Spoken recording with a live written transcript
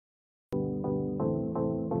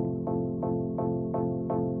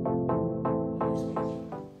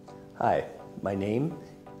Hi, my name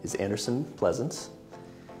is Anderson Pleasance,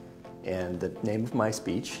 and the name of my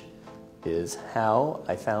speech is How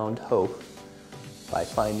I Found Hope by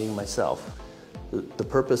Finding Myself. The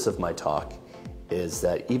purpose of my talk is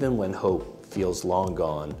that even when hope feels long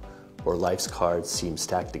gone or life's cards seem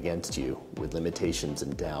stacked against you with limitations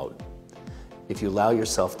and doubt, if you allow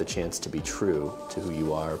yourself the chance to be true to who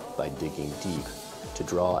you are by digging deep, to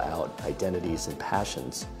draw out identities and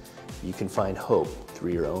passions, you can find hope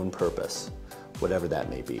through your own purpose, whatever that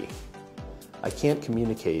may be. I can't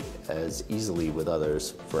communicate as easily with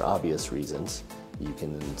others for obvious reasons you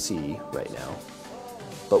can see right now.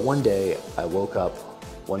 But one day I woke up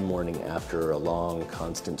one morning after a long,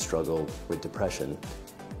 constant struggle with depression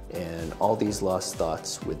and all these lost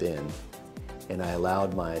thoughts within, and I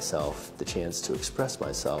allowed myself the chance to express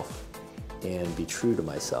myself and be true to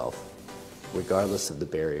myself, regardless of the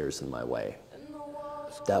barriers in my way.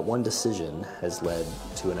 That one decision has led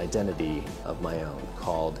to an identity of my own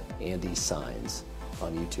called Andy Signs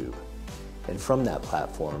on YouTube. And from that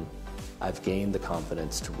platform, I've gained the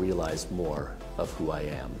confidence to realize more of who I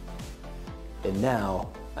am. And now,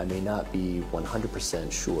 I may not be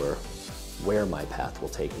 100% sure where my path will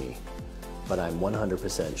take me, but I'm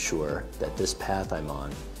 100% sure that this path I'm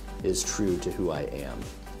on is true to who I am.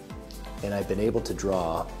 And I've been able to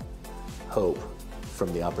draw hope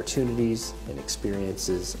from the opportunities and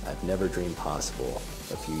experiences I've never dreamed possible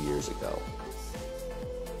a few years ago.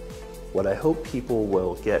 What I hope people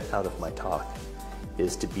will get out of my talk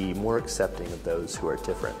is to be more accepting of those who are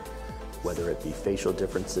different, whether it be facial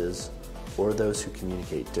differences or those who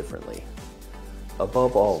communicate differently.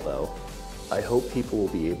 Above all, though, I hope people will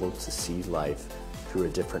be able to see life through a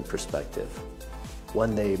different perspective,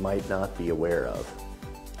 one they might not be aware of,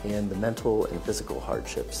 and the mental and physical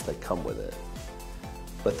hardships that come with it.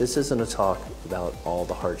 But this isn't a talk about all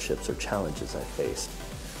the hardships or challenges I've faced,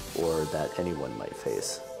 or that anyone might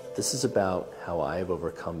face. This is about how I have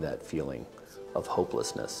overcome that feeling of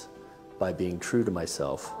hopelessness by being true to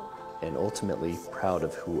myself and ultimately proud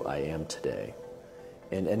of who I am today.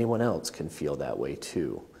 And anyone else can feel that way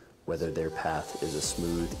too, whether their path is a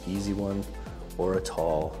smooth, easy one or a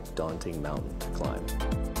tall, daunting mountain to climb.